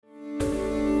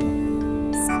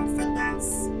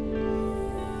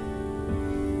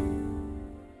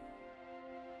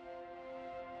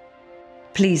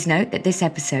Please note that this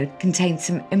episode contains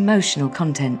some emotional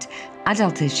content,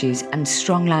 adult issues and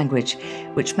strong language,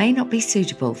 which may not be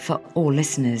suitable for all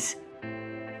listeners.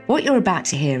 What you're about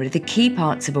to hear are the key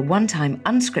parts of a one-time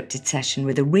unscripted session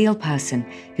with a real person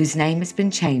whose name has been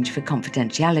changed for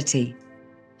confidentiality.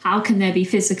 How can there be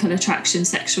physical attraction,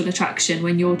 sexual attraction,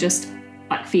 when you're just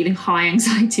like feeling high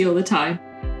anxiety all the time?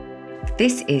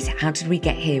 This is How Did We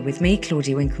Get Here with me,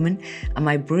 Claudia Winkleman, and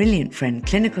my brilliant friend,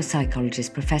 clinical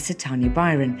psychologist, Professor Tanya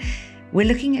Byron. We're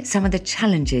looking at some of the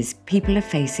challenges people are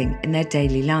facing in their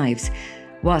daily lives.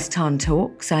 Whilst Tan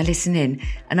talks, I listen in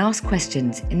and ask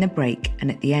questions in the break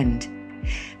and at the end.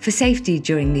 For safety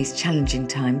during these challenging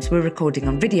times, we're recording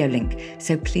on video link,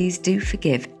 so please do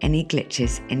forgive any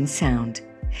glitches in sound.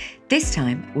 This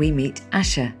time, we meet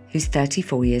Asha, who's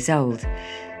 34 years old.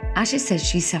 Asha says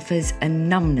she suffers a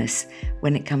numbness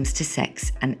when it comes to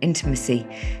sex and intimacy.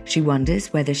 She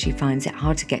wonders whether she finds it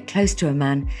hard to get close to a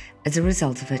man as a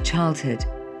result of her childhood.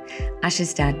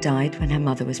 Asha's dad died when her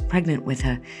mother was pregnant with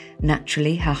her.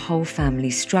 Naturally, her whole family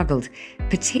struggled,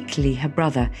 particularly her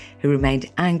brother, who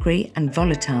remained angry and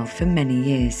volatile for many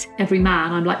years. Every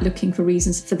man, I'm like looking for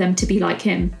reasons for them to be like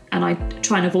him, and I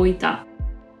try and avoid that.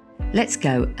 Let's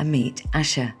go and meet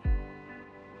Asha.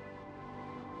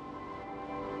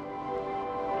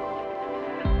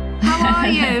 How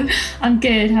are you? I'm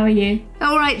good, how are you?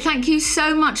 All right, thank you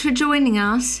so much for joining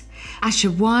us.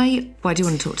 Asha, why do you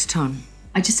want to talk to Tom?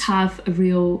 I just have a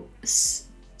real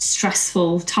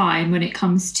stressful time when it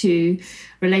comes to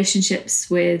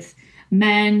relationships with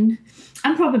men,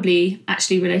 and probably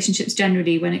actually relationships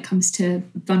generally when it comes to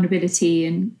vulnerability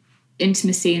and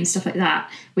intimacy and stuff like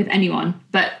that with anyone,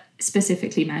 but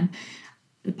specifically men.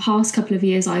 The past couple of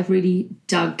years I've really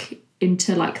dug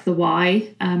into like the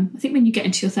why. I think when you get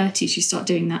into your 30s you start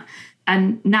doing that.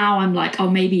 And now I'm like, oh,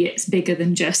 maybe it's bigger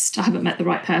than just I haven't met the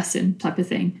right person type of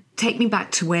thing. Take me back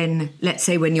to when, let's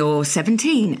say when you're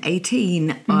 17,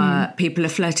 18, people are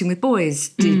flirting with boys.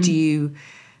 Did you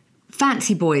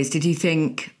fancy boys? Did you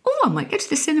think, oh, I might go to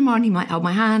the cinema and he might hold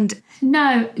my hand?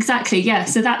 No, exactly. Yeah.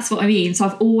 So that's what I mean. So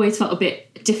I've always felt a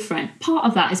bit different. Part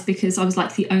of that is because I was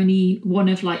like the only one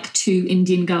of like 2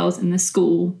 Indian girls in the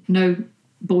school. No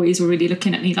boys were really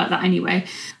looking at me like that anyway.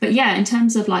 But yeah, in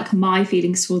terms of like my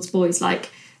feelings towards boys, like,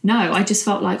 no, I just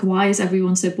felt like, why is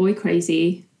everyone so boy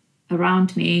crazy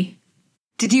around me?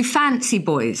 Did you fancy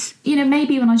boys? You know,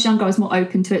 maybe when I was younger I was more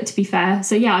open to it, to be fair.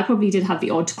 So yeah, I probably did have the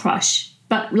odd crush,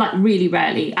 but like really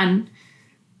rarely. And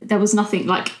there was nothing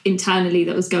like internally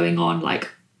that was going on, like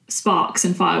sparks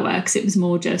and fireworks. It was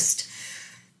more just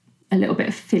a little bit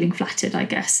of feeling flattered, I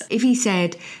guess. If he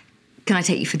said, can I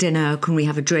take you for dinner? Can we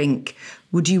have a drink?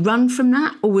 Would you run from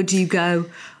that? Or would you go,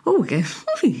 oh, okay.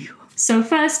 So a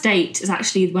first date is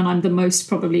actually when I'm the most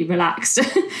probably relaxed.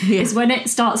 Yeah. Is when it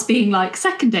starts being like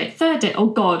second date, third date. Oh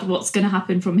God, what's going to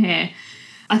happen from here?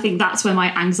 I think that's where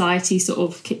my anxiety sort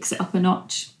of kicks it up a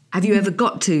notch. Have you ever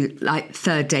got to like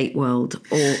third date world?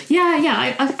 Or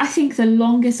Yeah. I think the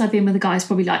longest I've been with a guy is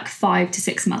probably like 5 to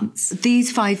 6 months.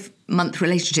 These 5-month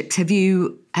relationships, have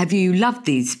you loved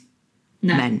these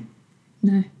men?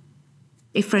 No.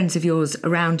 If friends of yours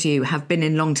around you have been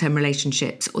in long-term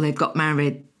relationships or they've got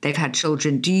married, they've had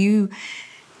children, do you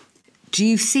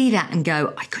see that and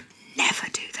go, I could never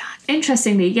do that?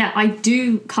 Interestingly, yeah, I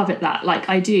do covet that. Like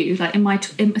I do, like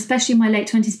especially in my late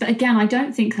 20s. But again, I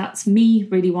don't think that's me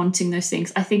really wanting those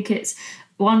things. I think it's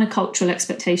one, a cultural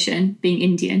expectation, being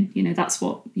Indian, you know, that's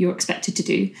what you're expected to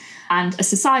do. And a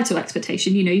societal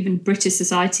expectation, you know, even British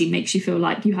society makes you feel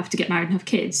like you have to get married and have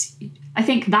kids. I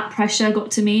think that pressure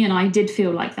got to me and I did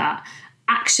feel like that.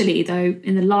 Actually, though,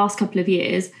 in the last couple of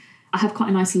years, I have quite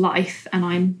a nice life and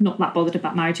I'm not that bothered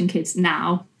about marriage and kids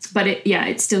now. But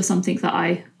it's still something that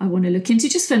I want to look into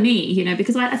just for me, you know,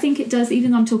 because I think it does,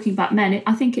 even though I'm talking about men,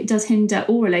 I think it does hinder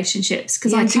all relationships.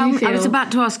 Because I was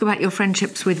about to ask about your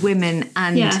friendships with women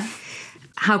and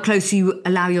how close you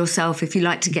allow yourself if you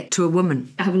like to get to a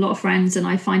woman. I have a lot of friends and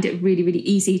I find it really, really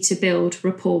easy to build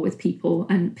rapport with people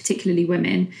and particularly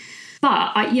women.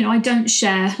 But I don't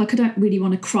share, like I don't really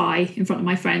want to cry in front of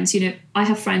my friends. You know, I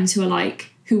have friends who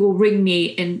will ring me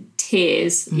in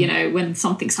tears, you know, when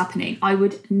something's happening. I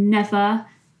would never,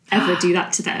 ever do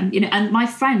that to them, you know, and my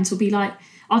friends will be like,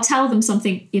 I'll tell them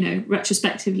something, you know,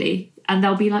 retrospectively, and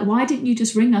they'll be like, why didn't you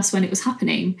just ring us when it was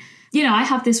happening? You know, I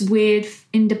have this weird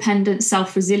independent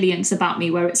self-resilience about me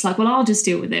where it's like, well, I'll just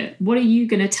deal with it. What are you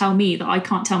going to tell me that I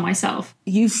can't tell myself?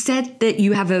 You said that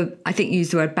you have I think you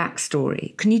used the word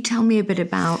backstory. Can you tell me a bit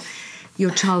about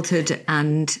your childhood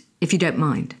and if you don't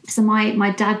mind? So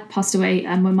my dad passed away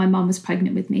when my mum was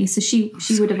pregnant with me. So she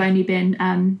would have only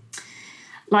been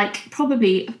like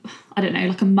probably, I don't know,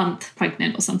 like a month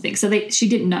pregnant or something. So she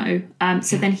didn't know.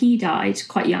 So then he died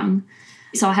quite young.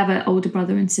 So I have an older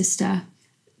brother and sister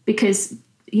because,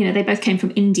 you know, they both came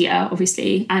from India,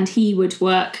 obviously, and he would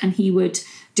work and he would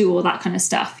do all that kind of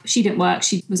stuff. She didn't work.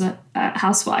 She was a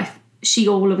housewife. She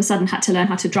all of a sudden had to learn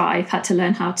how to drive, had to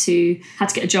learn how to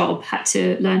get a job, had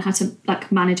to learn how to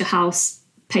like manage a house,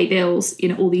 pay bills, you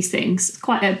know, all these things.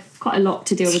 Quite a lot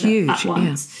to deal with at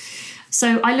once. Yeah.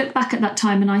 So I look back at that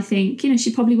time and I think, you know,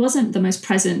 she probably wasn't the most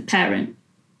present parent.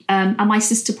 And my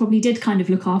sister probably did kind of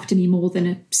look after me more than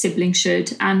a sibling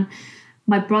should. And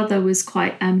my brother was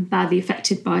quite badly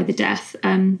affected by the death.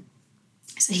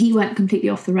 So he went completely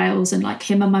off the rails, and like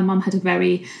him and my mum had a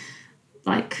very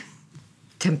like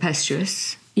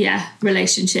tempestuous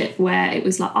relationship where it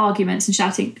was like arguments and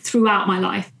shouting throughout my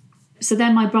life. So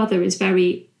then my brother is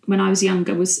very, when I was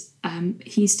younger, was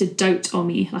he used to dote on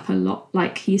me like a lot.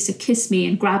 Like he used to kiss me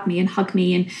and grab me and hug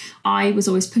me, and I was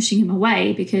always pushing him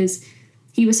away because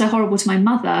he was so horrible to my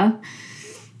mother.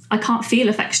 I can't feel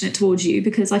affectionate towards you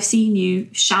because I've seen you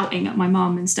shouting at my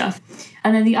mum and stuff.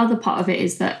 And then the other part of it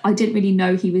is that I didn't really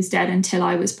know he was dead until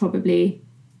I was probably,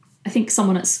 I think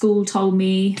someone at school told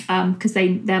me because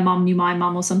their mum knew my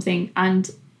mum or something.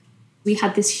 And we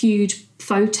had this huge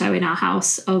photo in our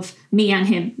house of me and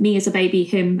him, me as a baby,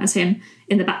 him as him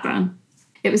in the background.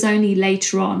 It was only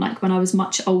later on, like when I was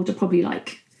much older, probably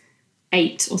like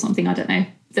 8 or something, I don't know,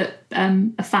 that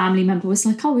a family member was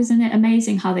like, oh, isn't it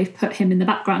amazing how they've put him in the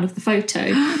background of the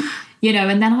photo? You know,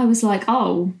 and then I was like,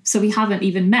 oh, so we haven't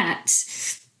even met,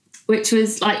 which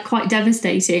was like quite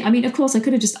devastating. I mean, of course, I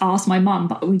could have just asked my mum,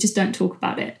 but we just don't talk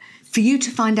about it. For you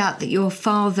to find out that your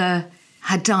father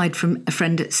had died from a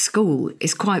friend at school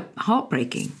is quite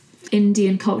heartbreaking.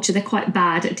 Indian culture, they're quite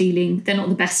bad at they're not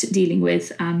the best at dealing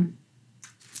with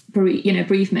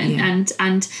bereavement,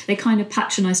 and they kind of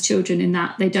patronise children in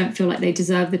that they don't feel like they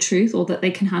deserve the truth or that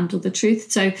they can handle the truth.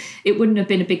 So it wouldn't have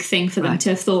been a big thing for them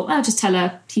to have thought, oh, just tell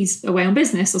her he's away on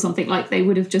business or something. Like they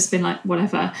would have just been like,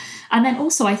 whatever. And then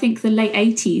also I think the late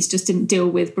 80s just didn't deal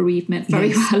with bereavement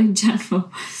very well in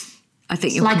general. I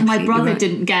think you're like my brother right.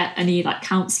 Didn't get any like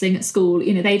counselling at school.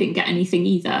 You know, they didn't get anything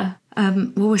either.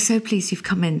 Well, we're so pleased you've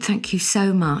come in. Thank you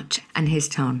so much. And here's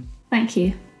Tan. Thank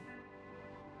you.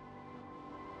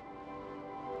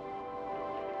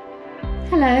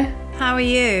 Hello. How are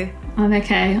you? I'm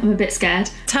okay. I'm a bit scared.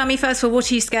 Tell me first of all,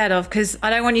 what are you scared of? Because I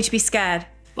don't want you to be scared.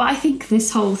 Well, I think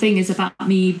this whole thing is about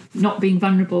me not being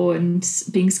vulnerable and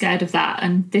being scared of that.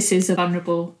 And this is a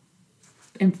vulnerable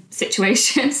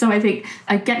situation. So I think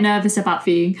I get nervous about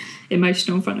being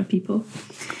emotional in front of people.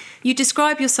 You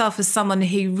describe yourself as someone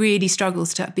who really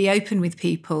struggles to be open with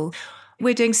people.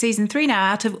 We're doing season 3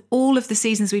 now. Out of all of the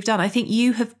seasons we've done, I think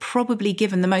you have probably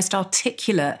given the most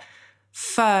articulate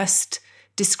first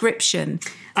description.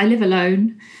 I live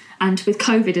alone, and with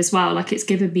COVID as well, like it's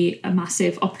given me a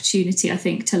massive opportunity, I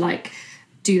think, to like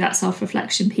do that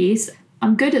self-reflection piece.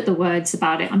 I'm good at the words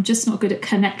about it. I'm just not good at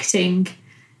connecting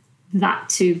that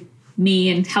to me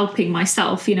and helping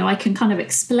myself. You know, I can kind of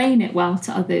explain it well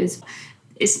to others.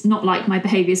 It's not like my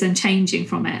behaviours are changing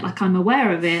from it. Like I'm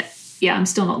aware of it. Yeah, I'm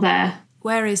still not there.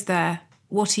 Where is there?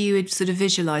 What are you sort of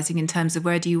visualising in terms of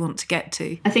where do you want to get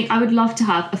to? I think I would love to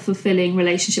have a fulfilling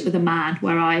relationship with a man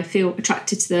where I feel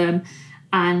attracted to them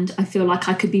and I feel like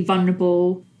I could be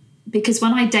vulnerable. Because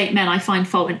when I date men, I find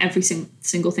fault in every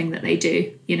single thing that they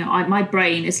do. You know, my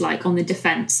brain is like on the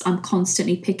defence. I'm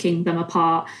constantly picking them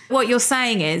apart. What you're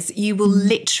saying is you will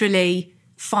literally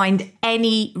find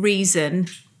any reason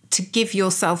to give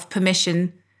yourself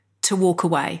permission to walk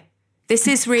away. This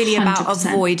is really 100%. About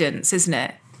avoidance, isn't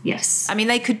it? Yes. I mean,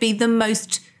 they could be the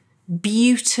most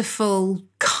beautiful,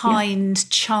 kind,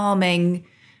 charming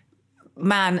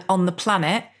man on the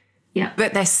planet. Yeah.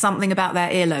 But there's something about their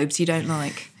earlobes you don't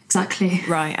like. Exactly.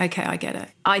 Right. Okay, I get it.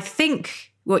 I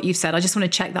think what you've said, I just want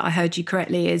to check that I heard you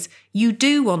correctly, is you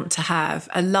do want to have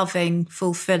a loving,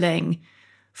 fulfilling,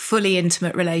 fully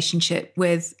intimate relationship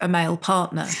with a male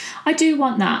partner. I do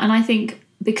want that. And I think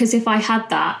because if I had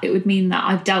that, it would mean that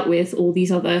I've dealt with all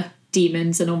these other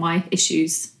demons and all my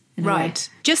issues. Right.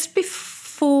 Just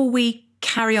before we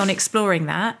carry on exploring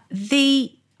that,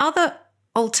 the other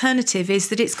alternative is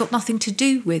that it's got nothing to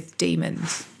do with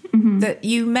demons, that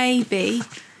you may be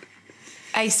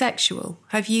asexual.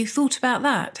 Have you thought about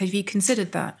that? Have you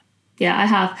considered that? Yeah, I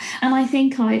have. And I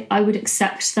think I would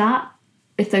accept that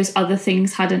if those other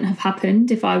things hadn't have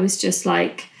happened, if I was just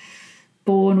like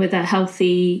born with a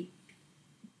healthy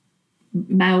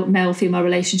male-female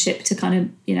relationship to kind of,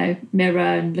 you know, mirror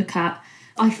and look at.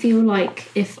 I feel like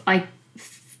if I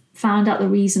found out the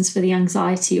reasons for the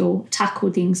anxiety or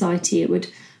tackled the anxiety, it would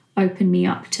open me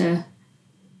up to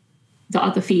the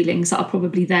other feelings that are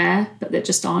probably there, but that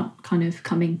just aren't kind of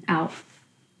coming out.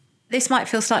 This might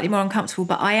feel slightly more uncomfortable,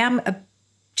 but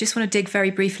just want to dig very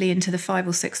briefly into the 5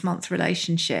 or 6 month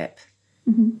relationship.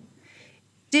 Mm-hmm.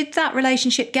 Did that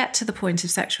relationship get to the point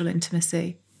of sexual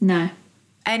intimacy? No.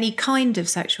 Any kind of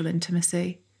sexual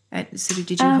intimacy? So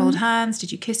did you hold hands?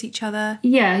 Did you kiss each other?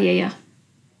 Yeah.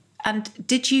 And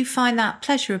did you find that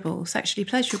pleasurable, sexually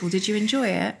pleasurable? Did you enjoy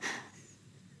it?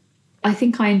 I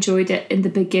think I enjoyed it in the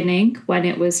beginning when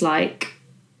it was like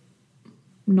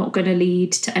not going to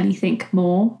lead to anything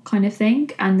more kind of thing.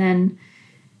 And then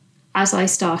as I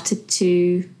started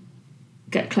to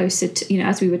get closer to,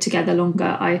 as we were together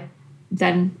longer, I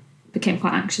then became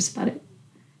quite anxious about it.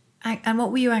 And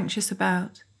what were you anxious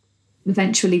about?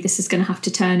 Eventually this is going to have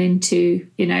to turn into,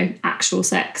 actual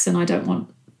sex, and I don't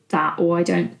want that, or I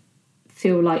don't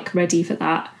feel like ready for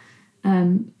that.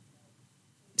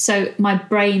 So my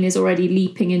brain is already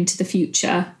leaping into the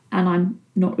future, and I'm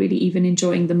not really even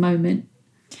enjoying the moment.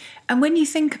 And when you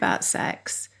think about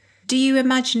sex, do you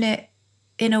imagine it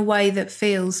in a way that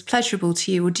feels pleasurable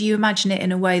to you, or do you imagine it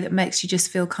in a way that makes you just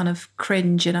feel kind of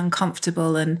cringe and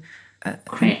uncomfortable? And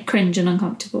cringe and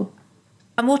uncomfortable.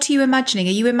 And what are you imagining?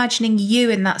 Are you imagining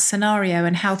you in that scenario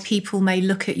and how people may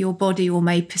look at your body or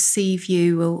may perceive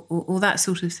you, or that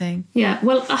sort of thing? Yeah,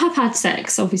 well, I have had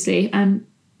sex, obviously, and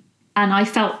I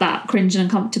felt that cringe and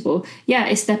uncomfortable. Yeah,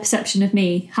 it's their perception of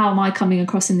me. How am I coming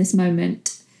across in this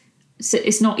moment? So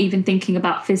it's not even thinking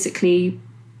about physically,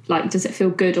 like, does it feel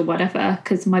good or whatever?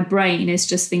 Because my brain is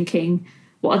just thinking,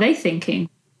 what are they thinking?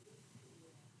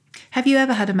 Have you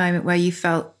ever had a moment where you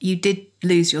felt you did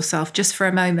lose yourself just for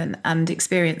a moment and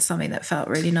experience something that felt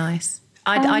really nice?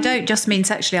 I don't just mean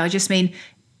sexually, I just mean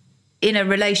in a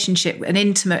relationship, an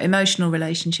intimate, emotional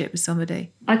relationship with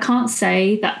somebody. I can't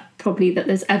say that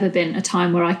there's ever been a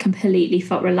time where I completely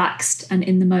felt relaxed and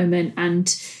in the moment and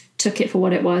took it for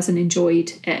what it was and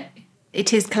enjoyed it.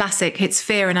 It is classic. It's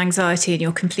fear and anxiety and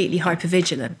you're completely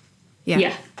hypervigilant.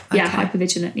 Yeah, okay.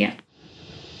 Hypervigilant, yeah.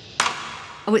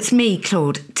 Oh, it's me,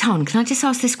 Claude. Tan, can I just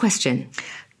ask this question?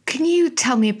 Can you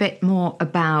tell me a bit more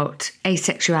about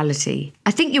asexuality?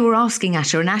 I think you were asking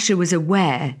Asha, and Asha was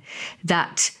aware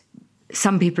that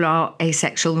some people are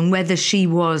asexual, and whether she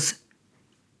was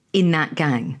in that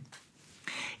gang.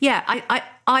 Yeah,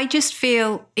 I just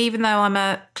feel, even though I'm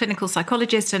a clinical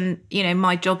psychologist and,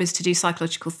 my job is to do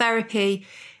psychological therapy,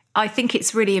 I think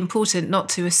it's really important not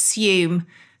to assume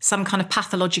some kind of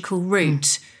pathological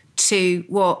route to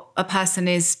what a person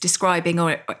is describing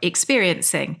or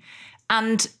experiencing.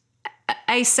 And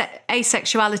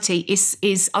asexuality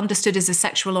is understood as a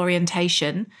sexual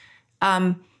orientation.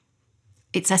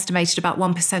 It's estimated about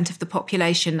 1% of the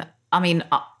population. I mean,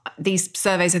 these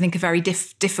surveys I think are very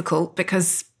difficult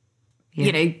because,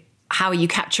 how are you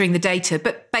capturing the data?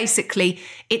 But basically,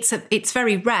 it's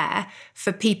very rare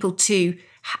for people to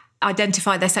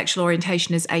identify their sexual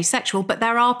orientation as asexual, but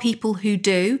there are people who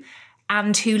do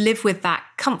and who live with that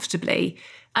comfortably.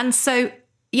 And so,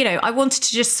 I wanted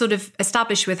to just sort of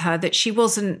establish with her that she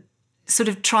wasn't sort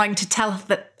of trying to tell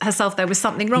herself there was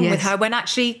something wrong with her, when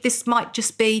actually this might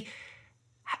just be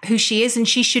who she is, and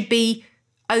she should be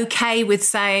okay with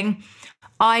saying,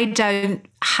 I don't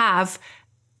have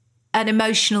an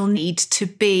emotional need to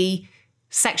be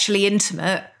sexually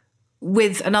intimate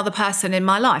with another person in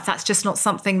my life. That's just not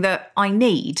something that I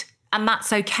need, and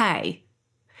that's okay.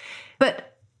 But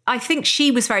I think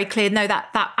she was very clear, no, that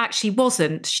actually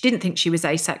wasn't. She didn't think she was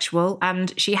asexual,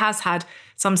 and she has had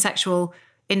some sexual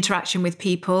interaction with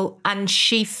people, and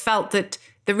she felt that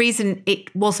the reason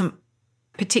it wasn't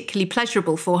particularly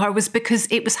pleasurable for her was because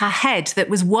it was her head that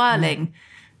was whirling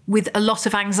with a lot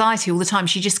of anxiety all the time.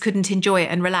 She just couldn't enjoy it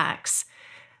and relax.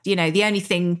 The only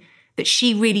thing that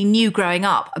she really knew growing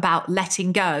up about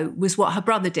letting go was what her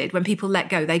brother did. When people let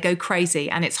go, they go crazy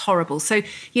and it's horrible. So,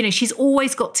 she's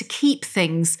always got to keep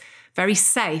things very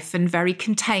safe and very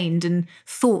contained and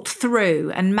thought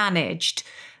through and managed.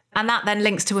 And that then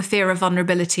links to a fear of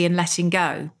vulnerability and letting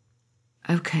go.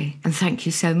 Okay, and thank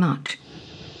you so much.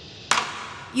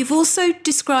 You've also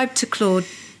described to Claude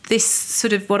this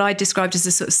sort of what I described as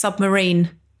a sort of submarine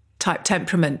type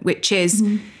temperament, which is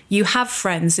you have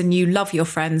friends and you love your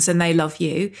friends and they love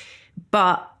you,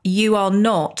 but you are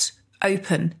not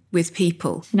open with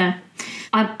people. No,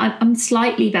 I'm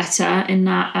slightly better in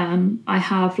that I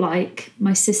have like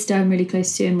my sister I'm really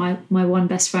close to, and my one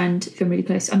best friend who I'm really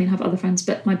close to. I mean, I have other friends,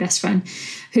 but my best friend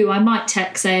who I might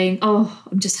text saying, oh,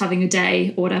 I'm just having a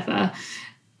day or whatever,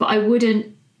 but I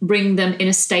wouldn't bring them in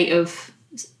a state of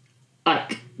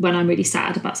like when I'm really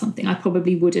sad about something. I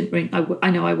probably wouldn't ring. I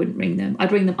know I wouldn't ring them.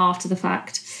 I'd ring them after the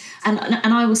fact. And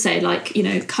I will say, like,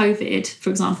 COVID, for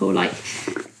example, like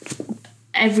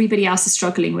everybody else is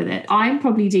struggling with it. I'm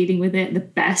probably dealing with it the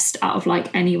best out of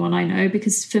like anyone I know,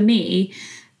 because for me,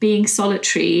 being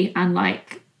solitary and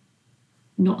like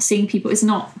not seeing people is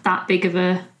not that big of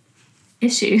a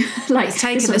issue. Like, it's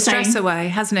taken the stress away,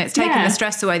 hasn't it? It's taken the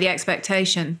stress away, the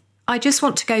expectation. I just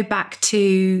want to go back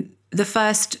to the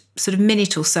first sort of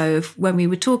minute or so of when we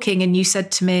were talking and you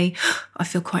said to me, I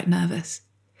feel quite nervous.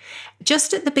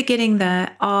 Just at the beginning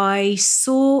there, I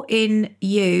saw in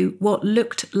you what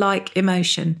looked like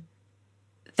emotion.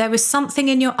 There was something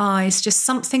in your eyes, just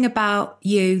something about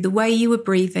you, the way you were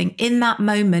breathing. In that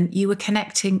moment, you were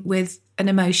connecting with an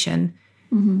emotion,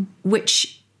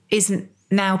 which isn't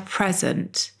now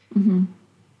present.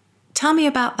 Tell me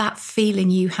about that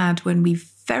feeling you had when we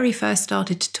very first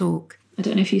started to talk. I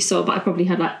don't know if you saw, but I probably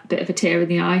had like a bit of a tear in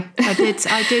the eye. I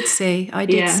did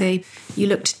see. You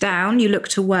looked down, you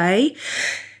looked away,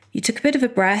 you took a bit of a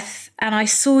breath, and I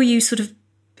saw you sort of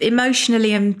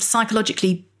emotionally and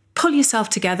psychologically pull yourself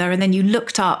together, and then you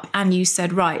looked up and you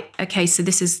said, right, okay, so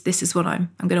this is what I'm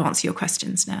going to answer your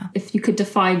questions now. If you could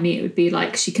define me, it would be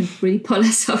like she can really pull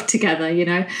herself together, you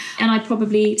know, and I'd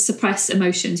probably suppress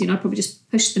emotions, you know, I'd probably just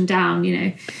push them down, you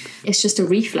know. It's just a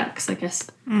reflex, I guess.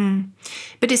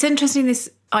 But it's interesting,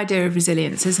 this idea of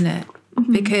resilience, isn't it?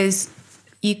 Because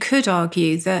you could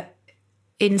argue that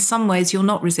in some ways you're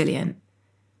not resilient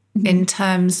in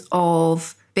terms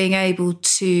of being able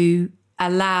to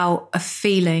allow a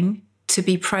feeling to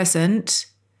be present.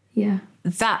 Yeah.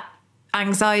 That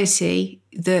anxiety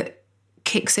that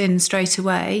kicks in straight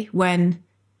away when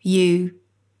you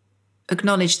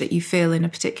acknowledge that you feel in a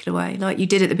particular way. Like you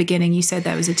did at the beginning, you said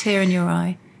there was a tear in your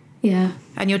eye. Yeah.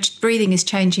 And your breathing is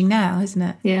changing now, isn't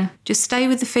it? Yeah. Just stay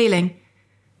with the feeling.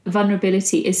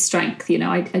 Vulnerability is strength, you know,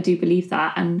 I do believe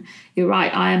that. And you're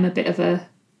right, I am a bit of a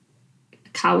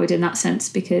coward in that sense,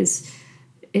 because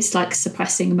it's like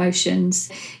suppressing emotions.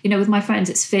 You know, with my friends,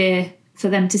 it's fear for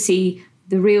them to see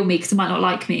the real me, because they might not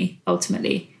like me,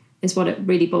 ultimately, is what it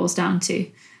really boils down to.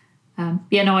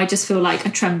 I just feel like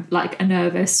a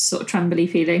nervous, sort of trembly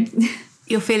feeling.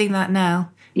 You're feeling that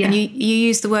now. Yeah. And you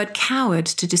use the word coward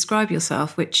to describe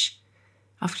yourself, which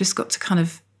I've just got to kind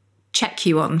of check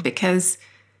you on, because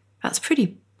that's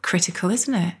pretty critical,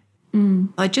 isn't it?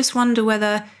 I just wonder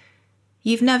whether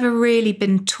you've never really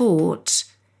been taught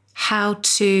how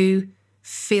to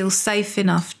feel safe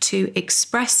enough to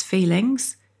express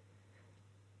feelings,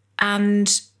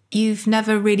 and you've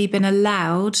never really been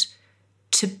allowed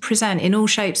to present in all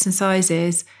shapes and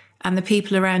sizes, and the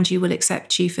people around you will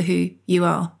accept you for who you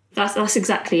are. That's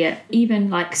exactly it. Even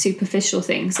like superficial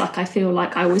things, like I feel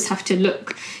like I always have to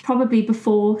look. Probably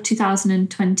before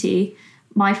 2020,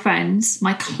 my friends,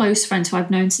 my close friends who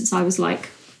I've known since I was like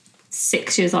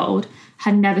 6 years old,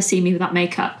 had never seen me without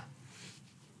makeup.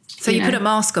 So you put a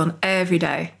mask on every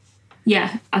day?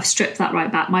 Yeah, I've stripped that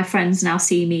right back. My friends now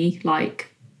see me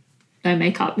like no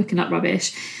makeup, looking like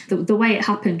rubbish. The way it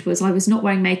happened was I was not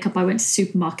wearing makeup. I went to the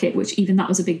supermarket, which even that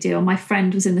was a big deal. My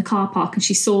friend was in the car park and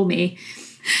she saw me.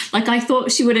 Like, I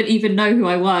thought she wouldn't even know who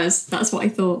I was. That's what I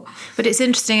thought. But it's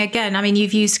interesting, again, I mean,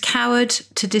 you've used coward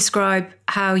to describe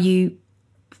how you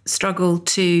struggle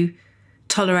to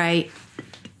tolerate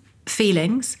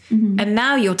feelings. And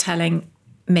now you're telling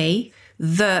me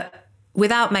that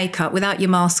without makeup, without your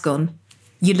mask on,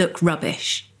 you look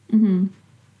rubbish.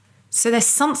 So there's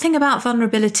something about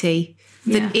vulnerability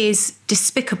that is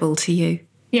despicable to you.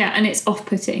 Yeah, and it's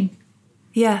off-putting.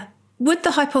 Yeah. Would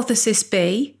the hypothesis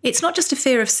be, it's not just a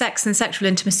fear of sex and sexual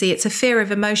intimacy, it's a fear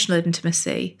of emotional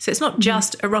intimacy. So it's not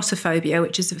just erotophobia,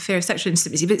 which is a fear of sexual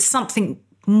intimacy, but it's something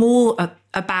more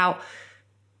about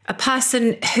a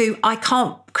person who I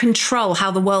can't control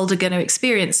how the world are going to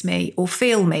experience me or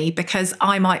feel me, because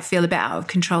I might feel a bit out of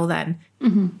control then.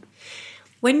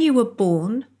 When you were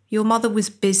born, your mother was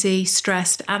busy,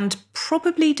 stressed, and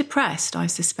probably depressed, I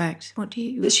suspect. What do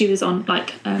you... She was on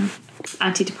like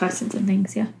antidepressants and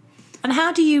things, yeah. And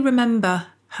how do you remember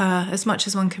her, as much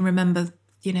as one can remember,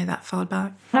 you know, that far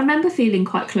back? I remember feeling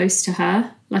quite close to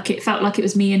her. Like, it felt like it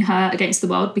was me and her against the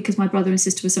world, because my brother and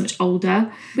sister were so much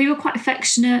older. We were quite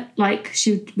affectionate. Like,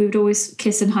 we would always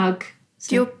kiss and hug. So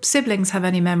do your siblings have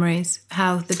any memories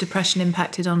how the depression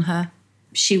impacted on her?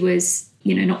 She was,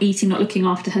 you know, not eating, not looking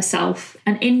after herself.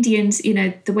 And Indians, you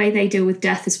know, the way they deal with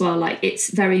death as well, like,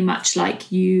 it's very much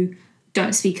like you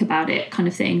don't speak about it kind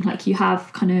of thing. Like, you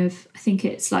have kind of, I think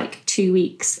it's like 2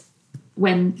 weeks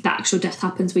when the actual death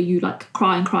happens, where you like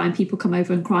cry and people come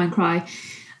over and cry.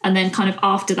 And then kind of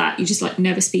after that, you just like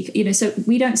never speak, you know. So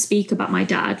we don't speak about my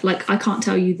dad. Like, I can't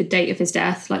tell you the date of his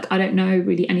death. Like, I don't know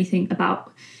really anything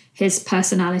about his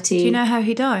personality. Do you know how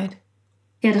he died?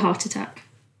 He had a heart attack.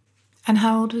 And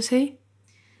how old was he?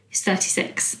 He's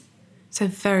 36. So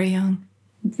very young.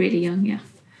 Really young, yeah.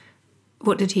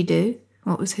 What did he do?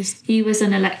 What was his... He was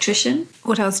an electrician.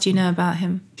 What else do you know about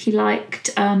him? He liked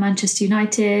Manchester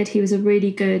United. He was a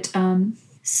really good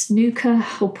snooker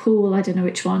or pool, I don't know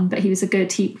which one, but he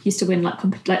used to win like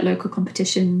local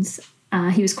competitions.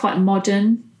 He was quite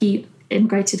modern. He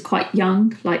immigrated quite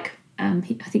young, like I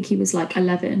think he was like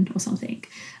 11 or something.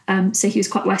 So he was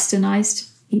quite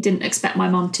westernized. He didn't expect my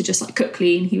mum to just like cook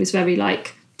clean. He was very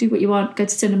like, do what you want, go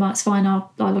to cinema, it's fine,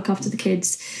 I'll look after the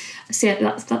kids. So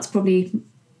yeah, that's probably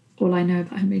all I know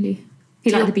about him, really.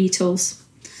 He liked the Beatles.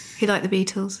 He liked the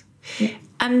Beatles. Yeah.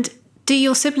 And do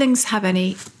your siblings have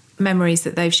any memories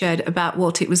that they've shared about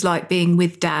what it was like being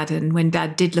with Dad and when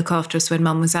Dad did look after us when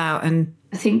Mum was out? And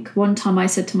I think one time I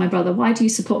said to my brother, why do you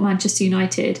support Manchester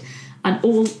United? And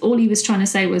all he was trying to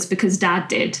say was because Dad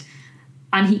did.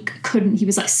 And he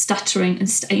was like stuttering and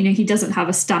he doesn't have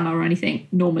a stammer or anything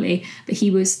normally, but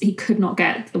he could not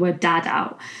get the word Dad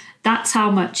out. That's how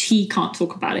much he can't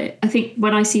talk about it. I think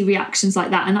when I see reactions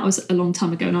like that, and that was a long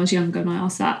time ago when I was younger and I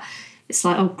asked that, it's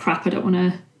like, oh crap, I don't want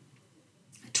to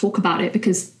talk about it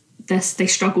because they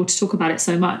struggle to talk about it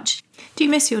so much. Do you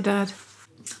miss your dad?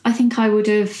 I think I would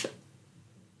have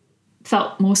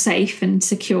felt more safe and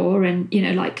secure, and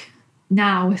like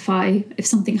now if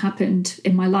something happened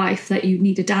in my life that you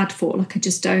need a dad for, like I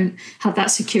just don't have that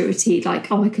security,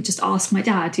 like, oh, I could just ask my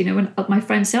dad. When my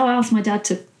friends say, oh, I asked my dad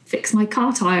to fix my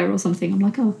car tire or something, I'm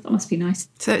like, oh, that must be nice.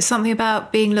 So it's something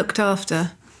about being looked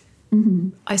after. Mm-hmm.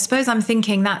 I suppose I'm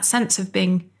thinking that sense of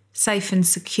being safe and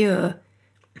secure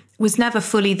was never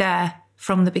fully there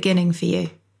from the beginning for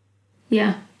you.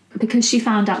 Yeah, because she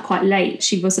found out quite late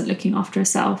she wasn't looking after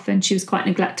herself and she was quite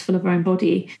neglectful of her own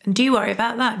body. And do you worry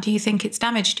about that? Do you think it's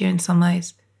damaged you in some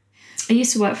ways? I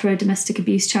used to work for a domestic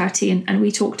abuse charity, and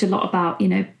we talked a lot about,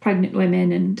 pregnant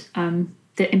women and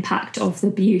the impact of the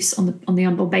abuse on the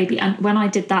unborn baby. And when I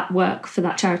did that work for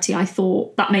that charity, I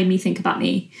thought that made me think about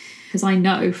me, because I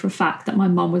know for a fact that my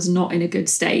mum was not in a good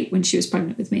state when she was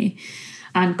pregnant with me.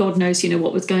 And God knows,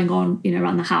 what was going on,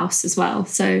 around the house as well.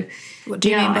 So what do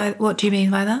you mean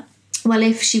by that? Well,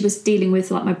 if she was dealing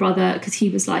with like my brother, because he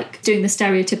was like doing the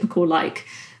stereotypical like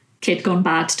kid gone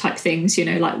bad type things,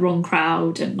 like wrong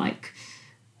crowd and like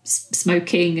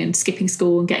smoking and skipping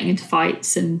school and getting into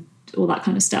fights and all that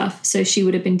kind of stuff. So she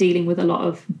would have been dealing with a lot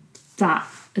of that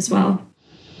as well.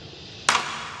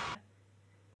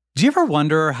 Do you ever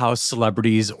wonder how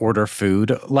celebrities order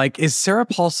food? Like, is Sarah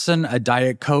Paulson a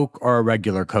Diet Coke or a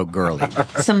regular Coke girlie?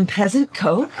 Some peasant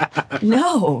Coke?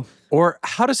 No. Or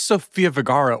how does Sofia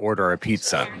Vergara order a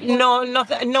pizza? No,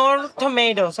 nothing. No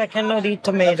tomatoes. I cannot eat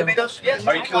tomatoes. Tomatoes? Yes.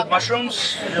 Are you good with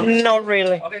mushrooms? Not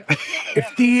really.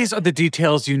 If these are the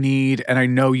details you need, and I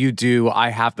know you do, I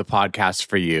have the podcast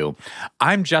for you.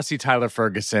 I'm Jesse Tyler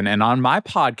Ferguson, and on my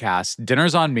podcast,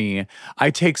 Dinners on Me,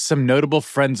 I take some notable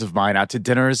friends of mine out to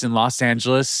dinners in Los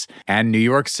Angeles and New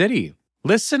York City.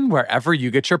 Listen wherever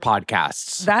you get your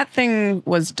podcasts. That thing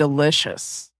was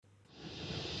delicious.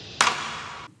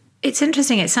 It's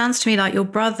interesting. It sounds to me like your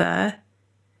brother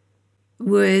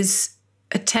was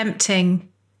attempting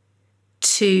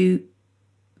to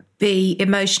be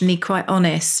emotionally quite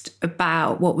honest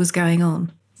about what was going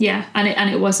on. Yeah, and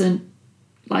it wasn't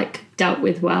like dealt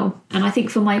with well. And I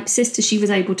think for my sister, she was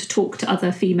able to talk to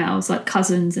other females like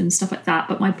cousins and stuff like that.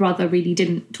 But my brother really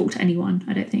didn't talk to anyone,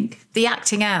 I don't think. The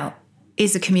acting out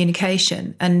is a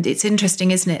communication. And it's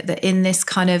interesting, isn't it, that in this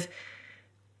kind of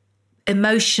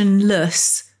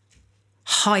emotionless,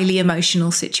 highly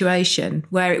emotional situation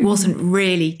where it wasn't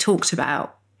really talked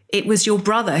about, it was your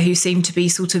brother who seemed to be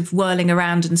sort of whirling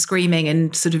around and screaming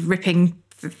and sort of ripping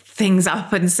things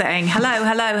up and saying, hello,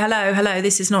 hello, hello, hello,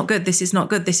 this is not good, this is not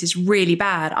good, this is really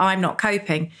bad, I'm not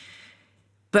coping.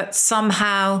 But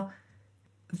somehow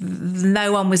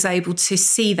no one was able to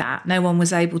see that, no one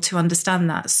was able to understand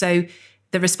that. So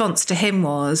the response to him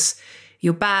was,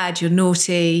 you're bad, you're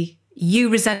naughty. You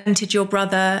resented your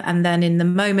brother, and then in the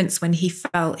moments when he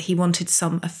felt he wanted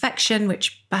some affection,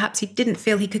 which perhaps he didn't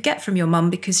feel he could get from your mum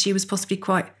because she was possibly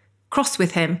quite cross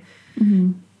with him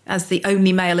as the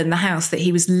only male in the house, that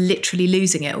he was literally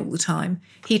losing it all the time.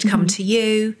 He'd come to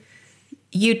you,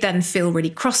 you'd then feel really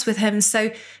cross with him.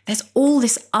 So there's all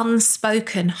this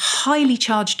unspoken, highly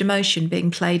charged emotion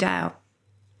being played out.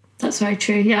 That's very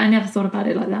true. Yeah, I never thought about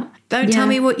it like that. Don't tell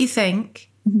me what you think.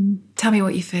 Tell me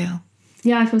what you feel.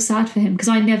 Yeah, I feel sad for him because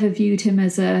I never viewed him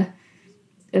as a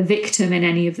victim in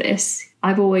any of this.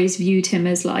 I've always viewed him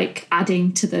as like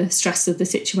adding to the stress of the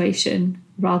situation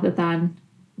rather than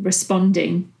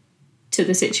responding to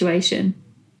the situation.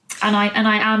 And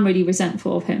I am really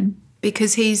resentful of him.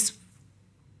 Because he's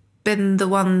been the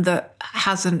one that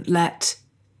hasn't let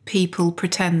people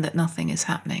pretend that nothing is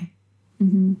happening.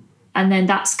 And then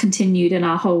that's continued in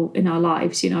our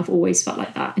lives. I've always felt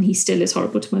like that, and he still is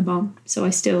horrible to my mum. So I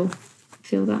still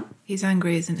feel that. He's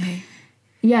angry, isn't he?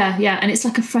 Yeah, and it's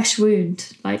like a fresh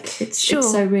wound. Like it's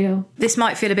so real. This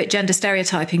might feel a bit gender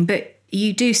stereotyping, but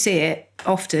you do see it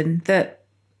often that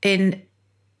in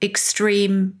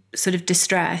extreme sort of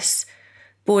distress,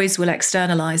 boys will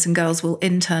externalise and girls will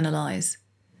internalise.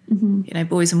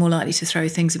 Boys are more likely to throw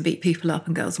things and beat people up,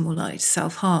 and girls are more likely to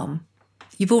self-harm.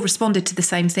 You've all responded to the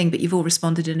same thing, but you've all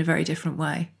responded in a very different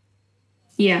way.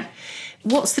 Yeah.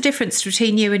 What's the difference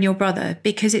between you and your brother?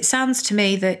 Because it sounds to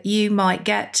me that you might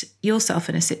get yourself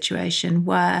in a situation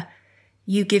where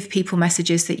you give people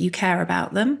messages that you care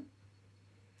about them,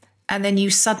 and then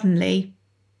you suddenly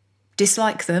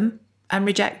dislike them and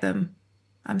reject them.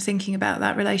 I'm thinking about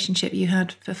that relationship you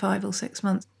had for 5 or 6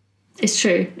 months. It's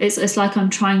true. It's like I'm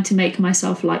trying to make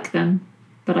myself like them,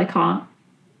 but I can't.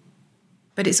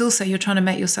 But it's also you're trying to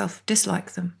make yourself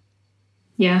dislike them.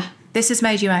 Yeah. This has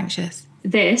made you anxious.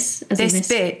 This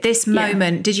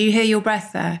moment, did you hear your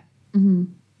breath there?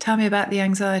 Tell me about the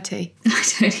anxiety. I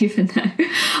don't even know.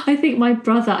 I think my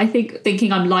brother,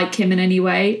 thinking I'm like him in any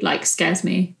way, like scares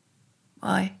me.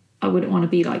 Why? I wouldn't want to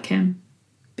be like him.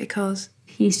 Because?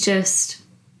 He's just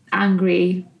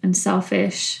angry and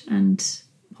selfish and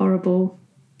horrible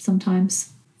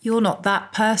sometimes. You're not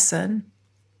that person,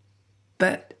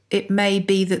 but it may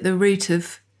be that the root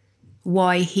of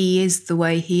why he is the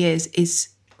way he is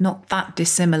not that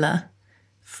dissimilar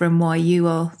from why you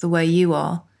are the way you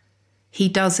are. He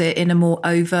does it in a more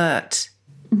overt,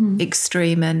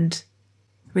 extreme and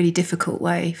really difficult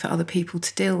way for other people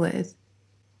to deal with.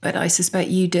 But I suspect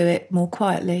you do it more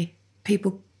quietly.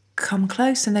 People come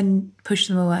close and then push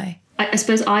them away. I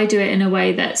suppose I do it in a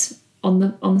way that on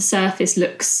the surface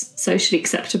looks socially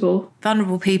acceptable.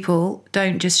 Vulnerable people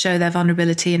don't just show their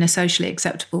vulnerability in a socially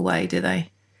acceptable way, do they?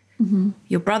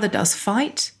 Your brother does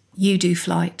fight, you do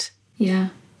flight. Yeah.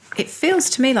 It feels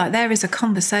to me like there is a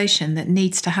conversation that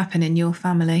needs to happen in your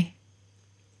family.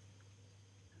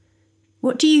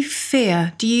 What do you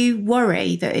fear? Do you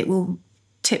worry that it will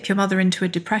tip your mother into a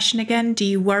depression again? Do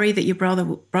you worry that your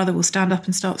brother will stand up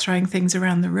and start throwing things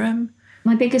around the room?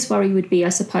 My biggest worry would be, I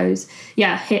suppose,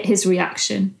 his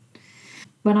reaction.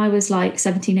 When I was like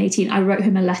 17, 18, I wrote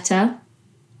him a letter.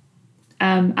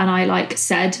 And I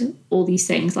said all these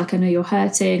things, like, I know you're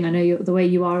hurting. I know the way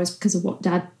you are is because of what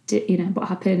Dad did, what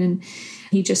happened. And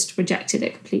he just rejected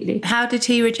it completely. How did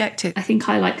he reject it? I think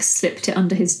I slipped it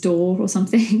under his door or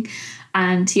something.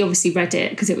 And he obviously read it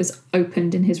because it was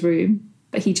opened in his room.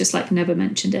 But he just never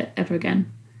mentioned it ever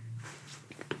again.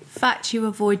 The fact you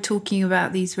avoid talking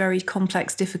about these very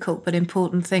complex, difficult but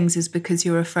important things is because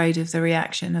you're afraid of the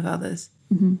reaction of others.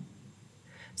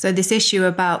 So this issue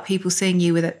about people seeing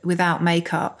you without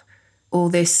makeup, or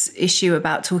this issue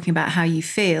about talking about how you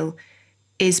feel,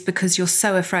 is because you're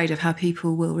so afraid of how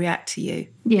people will react to you.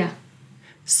 Yeah.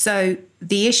 So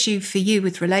the issue for you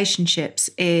with relationships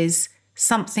is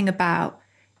something about,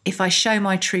 if I show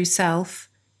my true self,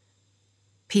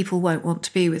 people won't want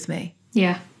to be with me.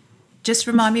 Yeah. Just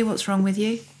remind me what's wrong with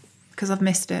you, because I've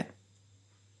missed it.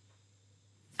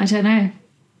 I don't know.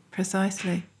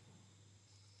 Precisely.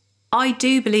 I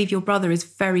do believe your brother is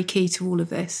very key to all of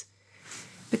this,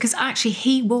 because actually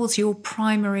he was your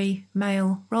primary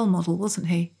male role model, wasn't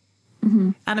he?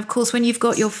 And of course, when you've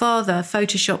got your father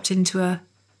photoshopped into a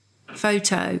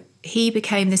photo, he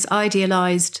became this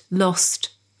idealised,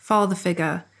 lost father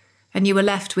figure, and you were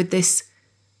left with this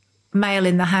male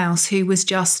in the house who was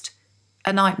just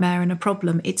a nightmare and a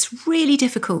problem. It's really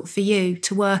difficult for you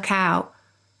to work out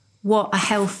what a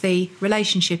healthy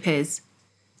relationship is.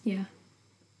 Yeah.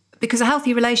 Because a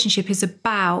healthy relationship is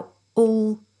about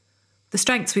all the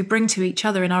strengths we bring to each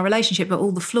other in our relationship, but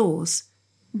all the flaws.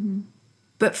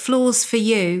 But flaws for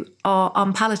you are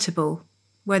unpalatable,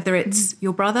 whether it's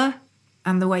your brother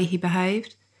and the way he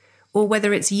behaved, or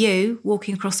whether it's you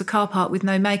walking across the car park with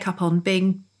no makeup on,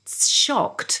 being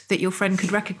shocked that your friend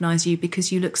could recognise you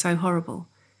because you look so horrible.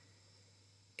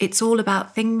 It's all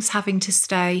about things having to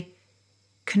stay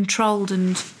controlled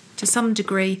and, to some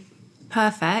degree,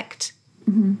 perfect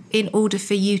in order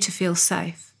for you to feel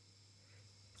safe.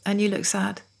 And you look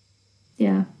sad.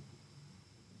 Yeah.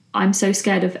 I'm so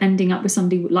scared of ending up with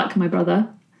somebody like my brother.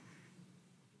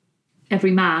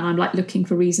 Every man, I'm looking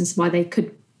for reasons why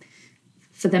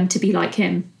for them to be like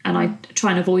him. And I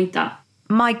try and avoid that.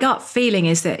 My gut feeling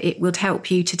is that it would help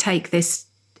you to take this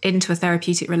into a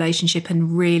therapeutic relationship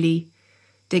and really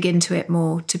dig into it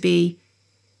more, to be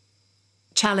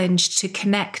challenged to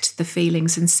connect the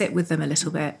feelings and sit with them a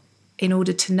little bit, in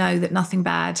order to know that nothing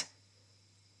bad,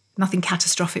 nothing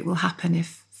catastrophic will happen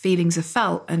if feelings are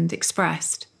felt and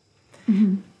expressed.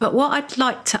 But what I'd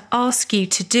like to ask you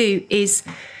to do is,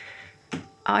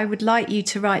 I would like you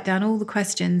to write down all the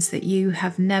questions that you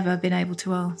have never been able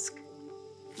to ask.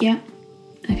 Yeah.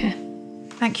 Okay.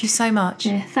 Thank you so much.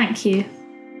 Yeah, thank you.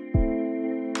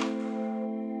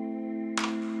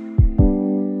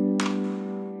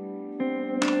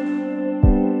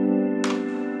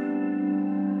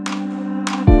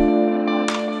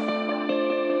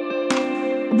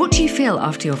 What do you feel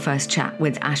after your first chat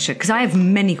with Asha? Because I have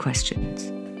many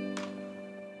questions.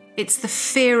 It's the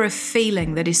fear of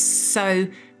feeling that is so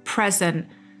present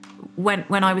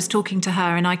when I was talking to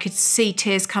her, and I could see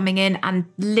tears coming in and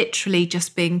literally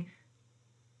just being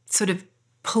sort of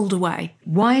pulled away.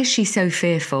 Why is she so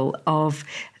fearful of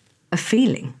a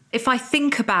feeling? If I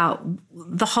think about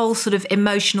the whole sort of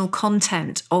emotional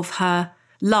content of her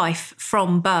life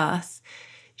from birth,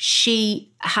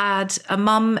 she had a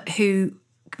mum who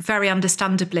very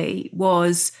understandably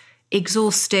was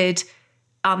exhausted,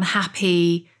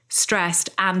 unhappy, stressed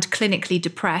and clinically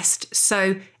depressed.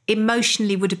 So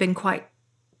emotionally would have been quite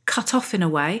cut off in a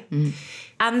way.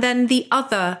 And then the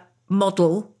other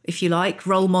model, if you like,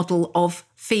 role model of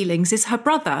feelings is her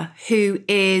brother, who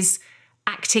is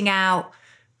acting out,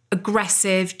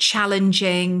 aggressive,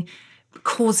 challenging,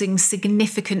 causing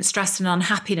significant stress and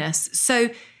unhappiness. So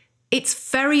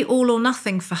it's very all or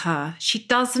nothing for her. She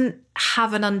doesn't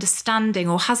have an understanding,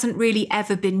 or hasn't really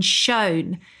ever been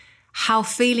shown, how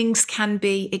feelings can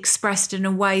be expressed in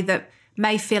a way that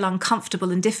may feel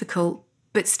uncomfortable and difficult,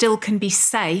 but still can be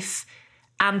safe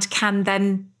and can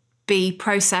then be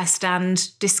processed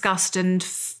and discussed and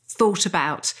thought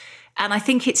about. And I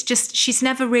think it's just, she's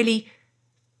never really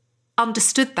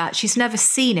understood that. She's never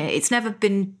seen it. It's never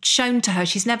been shown to her.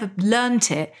 She's never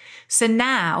learnt it. So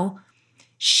now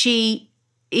she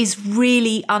is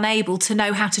really unable to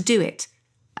know how to do it.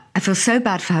 I feel so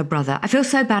bad for her brother. I feel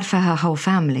so bad for her whole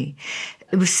family.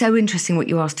 It was so interesting what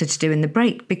you asked her to do in the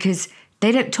break, because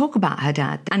they don't talk about her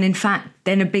dad. And in fact,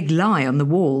 then a big lie on the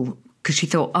wall, because she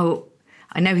thought, oh,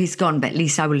 I know he's gone, but at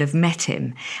least I will have met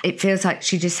him. It feels like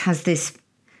she just has this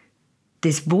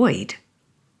void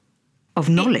of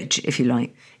knowledge, if you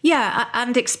like. Yeah,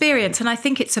 and experience. And I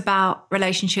think it's about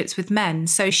relationships with men.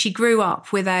 So she grew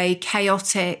up with a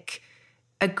chaotic,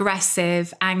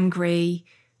 aggressive, angry,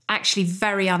 actually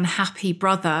very unhappy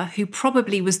brother, who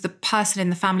probably was the person in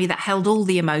the family that held all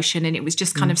the emotion, and it was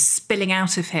just kind of spilling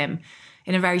out of him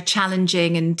in a very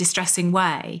challenging and distressing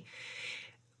way.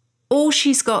 Or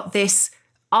she's got this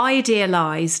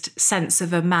idealised sense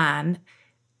of a man.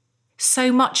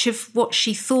 So much of what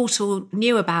she thought or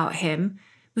knew about him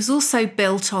was also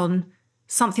built on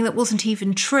something that wasn't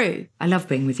even true. I love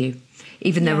being with you,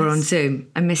 even though we're on Zoom.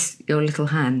 I miss your little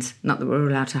hands. Not that we're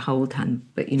allowed to hold hands,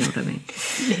 but you know what I mean.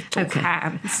 Little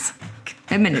hands.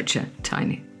 A miniature,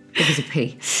 tiny, big as a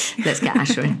pea. Let's get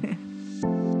Asha in.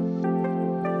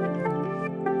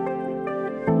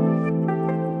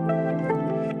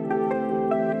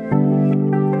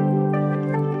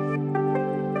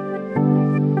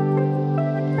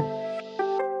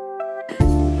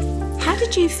 How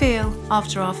did you feel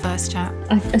after our first chat?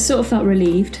 I sort of felt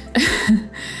relieved.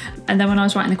 And then when I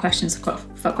was writing the questions, I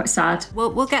felt quite sad.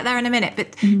 We'll get there in a minute,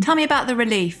 but tell me about the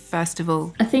relief, first of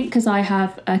all. I think because I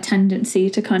have a tendency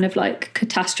to kind of like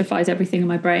catastrophize everything in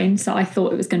my brain. So I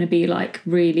thought it was going to be like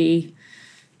really,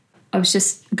 I was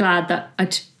just glad that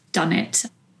I'd done it.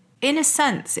 In a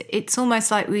sense, it's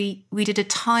almost like we did a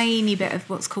tiny bit of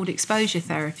what's called exposure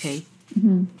therapy.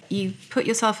 You put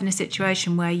yourself in a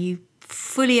situation where you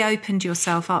fully opened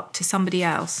yourself up to somebody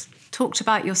else, talked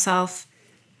about yourself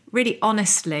really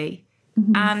honestly.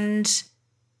 And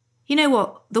you know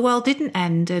what? The world didn't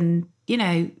end, and, you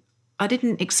know, I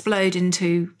didn't explode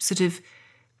into sort of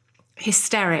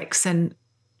hysterics. And,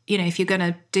 you know, if you're going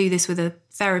to do this with a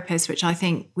therapist, which I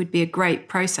think would be a great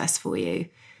process for you,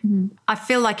 I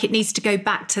feel like it needs to go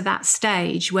back to that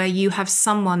stage where you have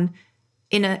someone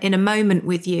in a moment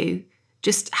with you,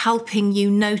 just helping you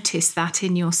notice that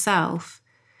in yourself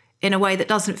in a way that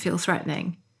doesn't feel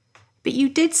threatening. But you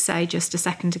did say just a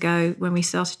second ago when we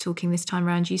started talking this time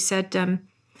around, you said,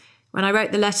 when I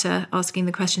wrote the letter asking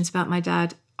the questions about my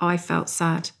dad, I felt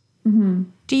sad.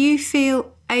 Do you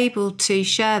feel able to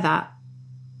share that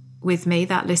with me,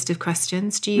 that list of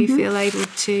questions? Do you feel able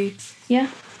to? Yeah.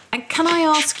 And can I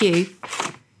ask you,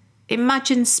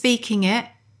 imagine speaking it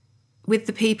with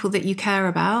the people that you care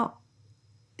about.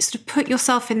 Sort of put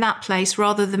yourself in that place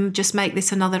rather than just make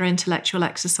this another intellectual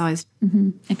exercise.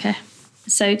 Okay.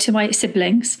 So to my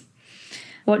siblings,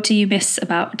 what do you miss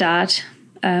about Dad?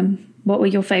 What were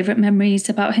your favourite memories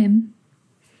about him?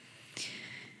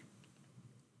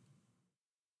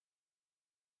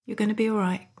 You're going to be all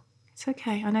right. It's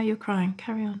okay. I know you're crying.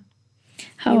 Carry on.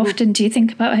 How often do you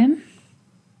think about him?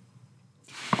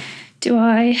 Do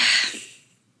I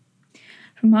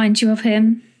remind you of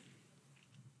him?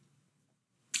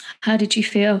 How did you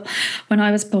feel when I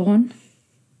was born?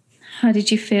 How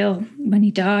did you feel when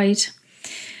he died?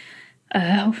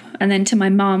 And then to my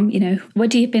mum,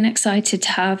 would he have been excited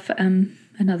to have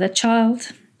another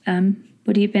child?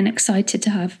 Would he have been excited to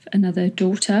have another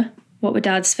daughter? What were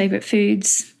Dad's favourite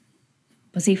foods?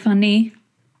 Was he funny?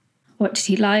 What did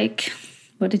he like?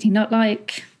 What did he not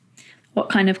like? What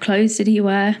kind of clothes did he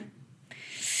wear?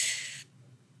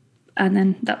 And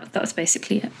then that was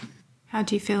basically it. How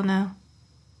do you feel now?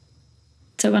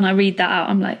 So when I read that out,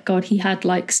 I'm like, God, he had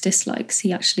likes, dislikes.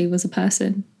 He actually was a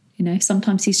person.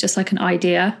 Sometimes he's just like an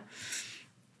idea.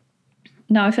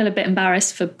 Now I feel a bit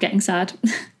embarrassed for getting sad.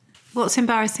 What's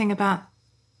embarrassing about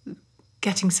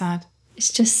getting sad? It's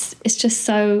just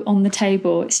so on the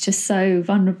table. It's just so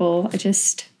vulnerable.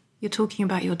 You're talking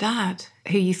about your dad,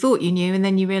 who you thought you knew, and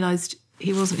then you realised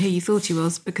he wasn't who you thought he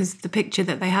was because the picture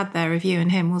that they had there of you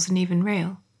and him wasn't even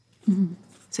real. Mm-hmm.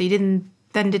 So you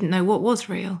didn't know what was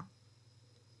real.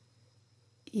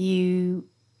 You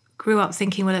grew up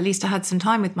thinking, well, at least I had some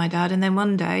time with my dad, and then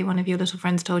one day one of your little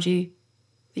friends told you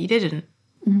that you didn't.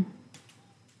 Mm-hmm.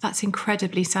 That's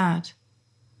incredibly sad.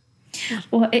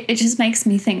 Well, it just makes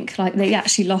me think like they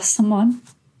actually lost someone.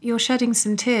 You're shedding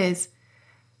some tears.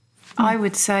 I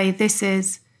would say this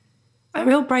is a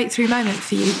real breakthrough moment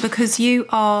for you because you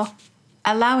are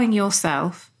allowing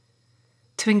yourself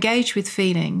to engage with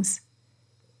feelings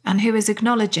and who is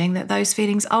acknowledging that those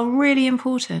feelings are really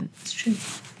important. It's true.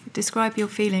 Describe your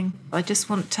feeling. I just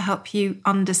want to help you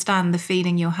understand the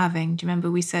feeling you're having. Do you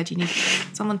remember we said you need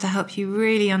someone to help you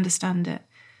really understand it?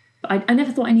 I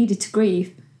never thought I needed to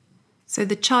grieve. So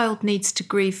the child needs to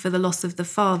grieve for the loss of the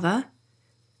father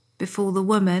before the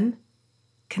woman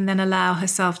can then allow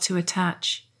herself to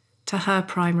attach to her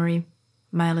primary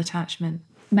male attachment.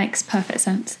 Makes perfect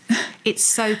sense. It's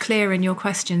so clear in your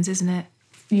questions, isn't it?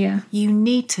 Yeah. You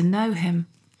need to know him.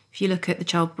 If you look at the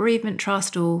Child Bereavement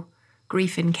Trust or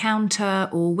Grief Encounter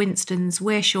or Winston's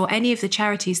Wish or any of the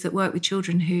charities that work with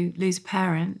children who lose a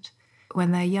parent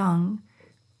when they're young,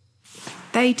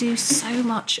 they do so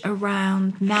much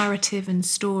around narrative and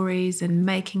stories and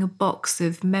making a box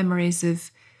of memories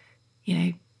of,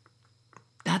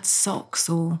 Dad's socks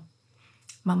or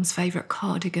Mum's favourite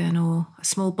cardigan or a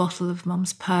small bottle of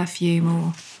Mum's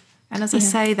perfume. And as I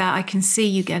say that, I can see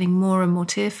you getting more and more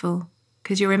tearful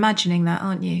because you're imagining that,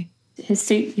 aren't you? His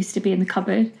suit used to be in the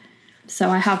cupboard. So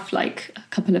I have like a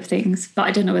couple of things, but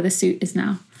I don't know where the suit is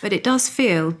now. But it does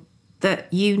feel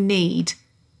that you need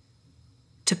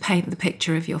to paint the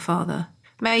picture of your father.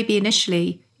 Maybe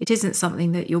initially it isn't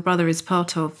something that your brother is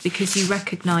part of because you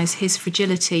recognise his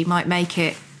fragility might make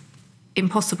it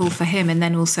impossible for him and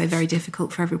then also very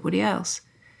difficult for everybody else.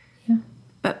 Yeah.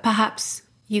 But perhaps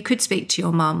you could speak to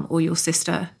your mum or your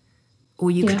sister, or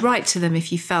you could write to them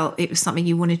if you felt it was something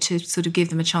you wanted to sort of give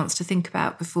them a chance to think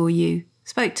about before you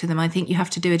spoke to them. I think you have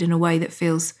to do it in a way that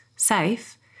feels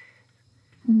safe.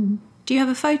 Mm. Do you have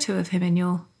a photo of him in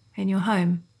your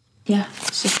home? Yeah,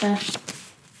 it's just there.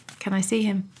 Can I see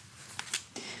him?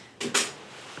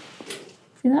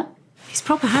 See that? He's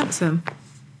proper handsome.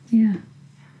 Yeah.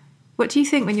 What do you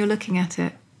think when you're looking at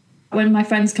it? When my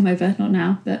friends come over, not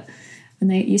now, but when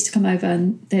they used to come over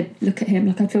and they'd look at him,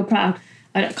 like I'd feel proud.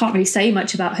 I can't really say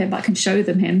much about him, but I can show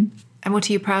them him. And what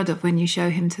are you proud of when you show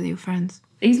him to your friends?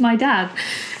 He's my dad.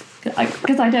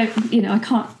 Because I don't, I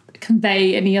can't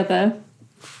convey any other,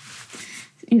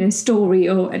 story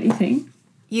or anything.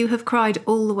 You have cried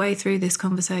all the way through this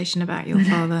conversation about your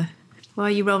father. Why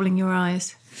are you rolling your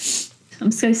eyes?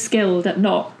 I'm so skilled at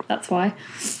not, that's why.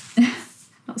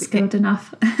 Not skilled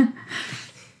enough. I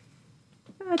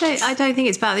don't think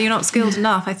it's about that you're not skilled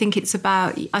enough. I think it's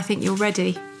about, I think you're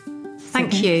ready.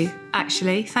 Thank you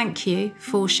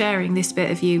for sharing this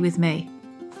bit of you with me,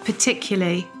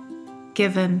 particularly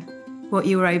given what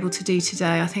you were able to do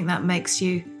today. I think that makes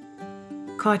you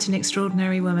quite an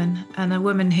extraordinary woman, and a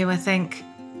woman who I think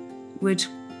would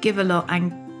give a lot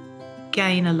and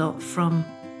gain a lot from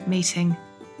meeting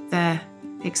their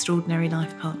extraordinary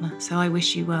life partner. So I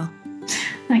wish you well.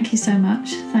 Thank you so much.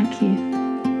 Thank you.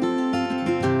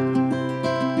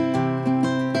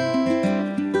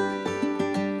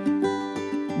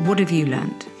 What have you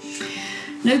learned?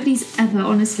 Nobody's ever,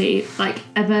 honestly,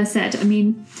 ever said,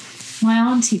 my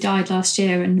auntie died last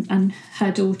year and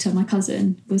her daughter, my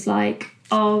cousin, was like,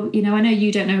 oh, I know you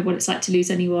don't know what it's like to lose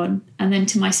anyone. And then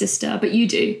to my sister, but you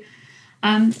do.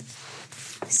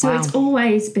 So It's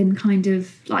always been kind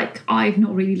of like, I've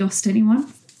not really lost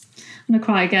anyone. going to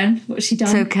cry again. What's she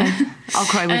done? It's okay. I'll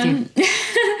cry with you.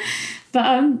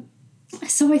 But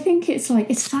so I think it's like,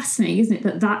 it's fascinating, isn't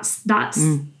it? That's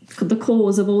the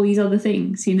cause of all these other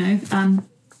things, you know.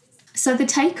 So the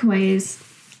takeaway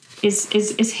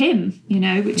is him, you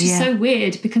know, which is so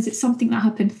weird because it's something that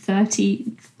happened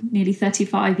nearly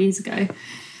 35 years ago,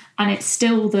 and it's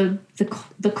still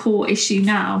the core issue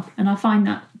now. And I find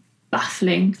that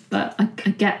baffling, but I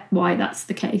get why that's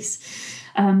the case.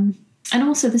 And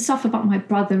also the stuff about my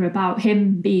brother, about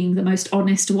him being the most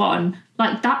honest one,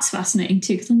 like that's fascinating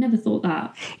too, because I never thought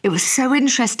that. It was so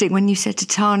interesting when you said to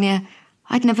Tanya,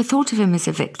 I'd never thought of him as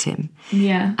a victim.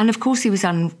 Yeah. And of course he was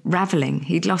unravelling.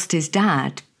 He'd lost his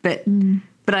dad. But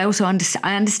I also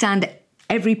understand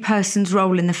every person's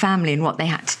role in the family and what they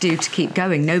had to do to keep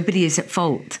going. Nobody is at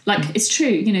fault. Like, it's true,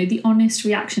 you know, the honest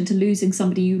reaction to losing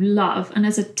somebody you love. And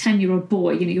as a 10-year-old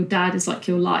boy, you know, your dad is like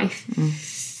your life.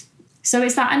 So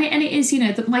it's that, and it is, you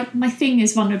know, that my thing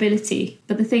is vulnerability.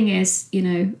 But the thing is, you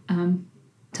know,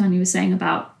 Tanya was saying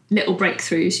about little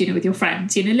breakthroughs, you know, with your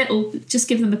friends, you know, just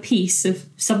give them a piece of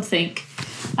something,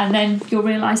 and then you'll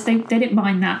realise they didn't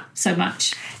mind that so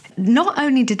much. Not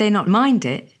only did they not mind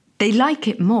it, they like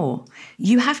it more.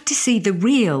 You have to see the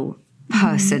real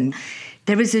person.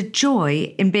 There is a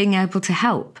joy in being able to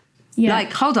help. Yeah.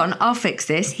 Like, hold on, I'll fix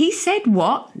this. He said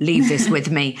what? Leave this with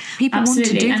me. People want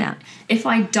to do and that. If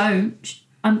I don't,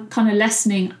 I'm kind of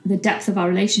lessening the depth of our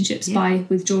relationships by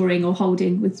withdrawing or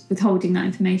withholding that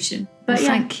information. But well,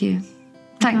 thank you.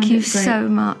 Thank you so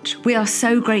much. We are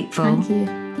so grateful. Thank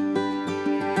you.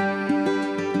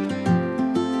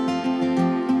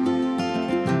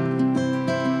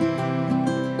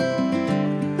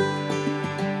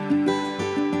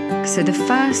 So the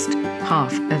first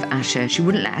half of Asha, she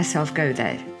wouldn't let herself go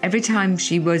there. Every time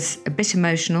she was a bit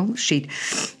emotional, she'd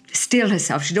steel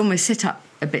herself. She'd almost sit up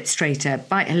a bit straighter,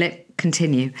 bite her lip,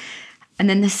 continue. And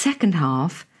then the second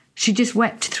half, she just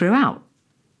wept throughout.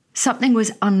 Something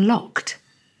was unlocked.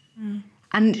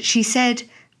 And she said,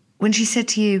 when she said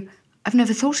to you, I've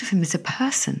never thought of him as a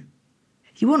person.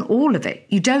 You want all of it.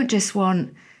 You don't just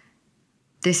want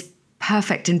this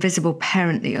perfect, invisible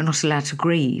parent that you're not allowed to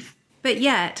grieve. But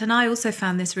yet, and I also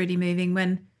found this really moving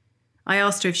when I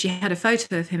asked her if she had a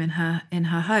photo of him in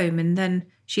her home, and then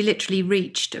she literally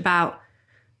reached about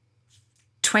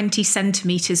 20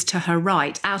 centimetres to her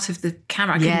right, out of the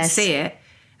camera. I couldn't see it.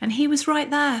 And he was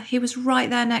right there. He was right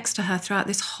there next to her throughout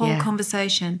this whole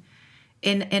conversation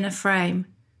in a frame,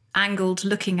 angled,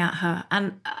 looking at her.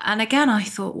 And again, I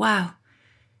thought, wow,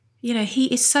 you know,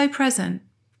 he is so present,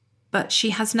 but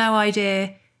she has no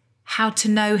idea how to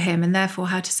know him and therefore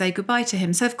how to say goodbye to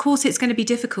him. So, of course, it's going to be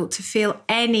difficult to feel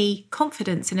any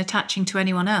confidence in attaching to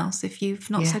anyone else if you've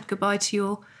not said goodbye to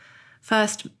your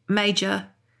first major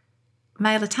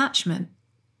male attachment.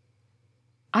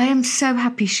 I am so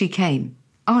happy she came,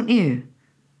 aren't you?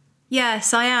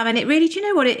 Yes, I am. And it really, do you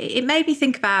know what? It made me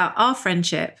think about our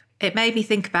friendship. It made me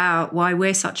think about why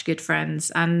we're such good friends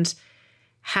and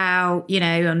how, you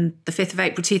know, on the 5th of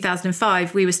April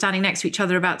 2005, we were standing next to each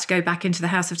other about to go back into the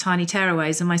house of tiny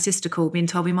tearaways, and my sister called me and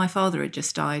told me my father had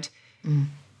just died.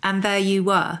 And there you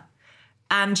were.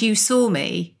 And you saw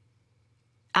me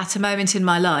at a moment in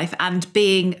my life and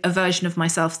being a version of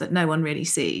myself that no one really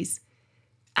sees.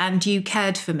 And you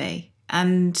cared for me.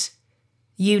 And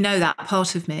you know that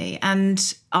part of me.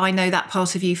 And I know that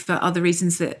part of you for other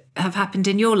reasons that have happened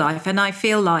in your life. And I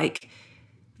feel like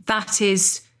that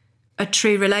is a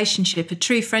true relationship, a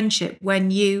true friendship,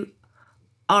 when you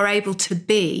are able to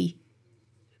be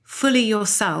fully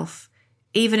yourself,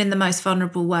 even in the most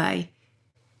vulnerable way,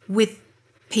 with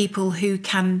people who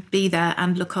can be there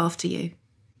and look after you.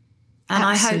 And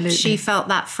Absolutely. I hope she felt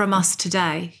that from us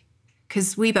today,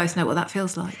 because we both know what that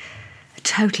feels like.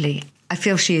 Totally. I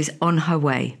feel she is on her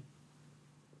way.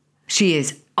 She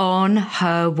is on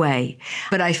her way.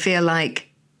 But I feel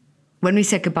like when we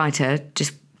said goodbye to her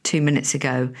just 2 minutes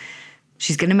ago,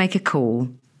 she's going to make a call.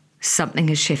 Something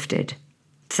has shifted.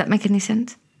 Does that make any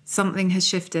sense? Something has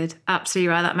shifted. Absolutely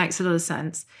right. That makes a lot of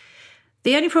sense.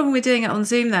 The only problem with doing it on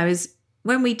Zoom, though, is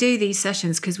when we do these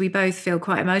sessions, because we both feel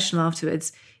quite emotional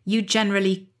afterwards, you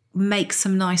generally make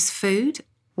some nice food.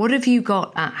 What have you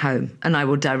got at home? And I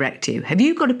will direct you. Have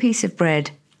you got a piece of bread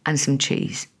and some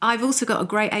cheese? I've also got a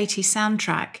great 80s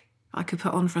soundtrack I could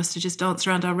put on for us to just dance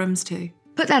around our rooms to.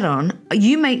 Put that on.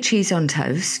 You make cheese on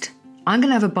toast. I'm going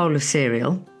to have a bowl of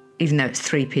cereal, even though it's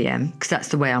 3 p.m, because that's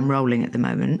the way I'm rolling at the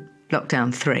moment.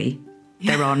 Lockdown 3.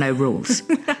 Yeah. There are no rules.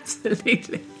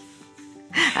 Absolutely.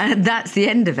 And that's the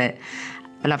end of it.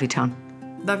 I love you, Tan.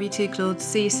 Love you too, Claude.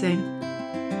 See you soon.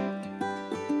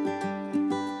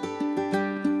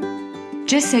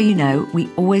 Just so you know, we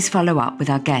always follow up with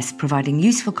our guests, providing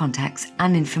useful contacts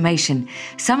and information,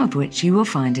 some of which you will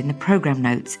find in the programme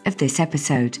notes of this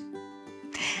episode.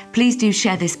 Please do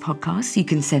share this podcast. You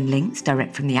can send links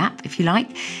direct from the app if you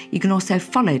like. You can also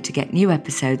follow to get new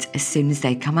episodes as soon as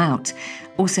they come out.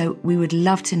 Also, we would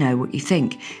love to know what you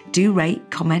think. Do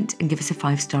rate, comment, and give us a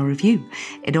 5-star review.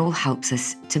 It all helps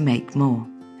us to make more.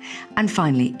 And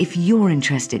finally, if you're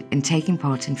interested in taking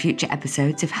part in future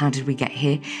episodes of How Did We Get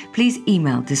Here, please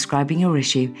email describing your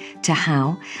issue to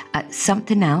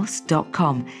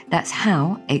how@somethingelse.com. That's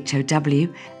how,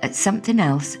 H-O-W, at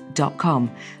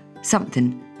somethingelse.com.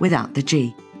 Something without the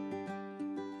G.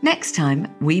 Next time,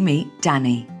 we meet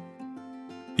Danny.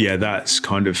 Yeah, that's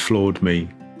kind of floored me.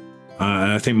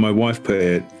 And I think my wife put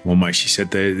it one way. She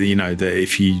said that, that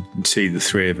if you see the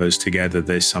three of us together,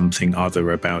 there's something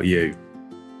other about you.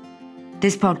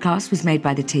 This podcast was made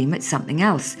by the team at Something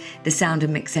Else. The sound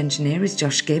and mix engineer is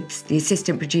Josh Gibbs. The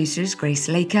assistant producer is Grace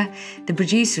Laker. The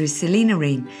producer is Selena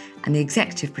Reen. And the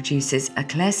executive producers are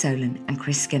Claire Solon and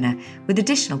Chris Skinner, with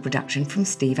additional production from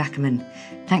Steve Ackerman.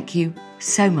 Thank you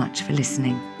so much for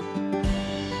listening.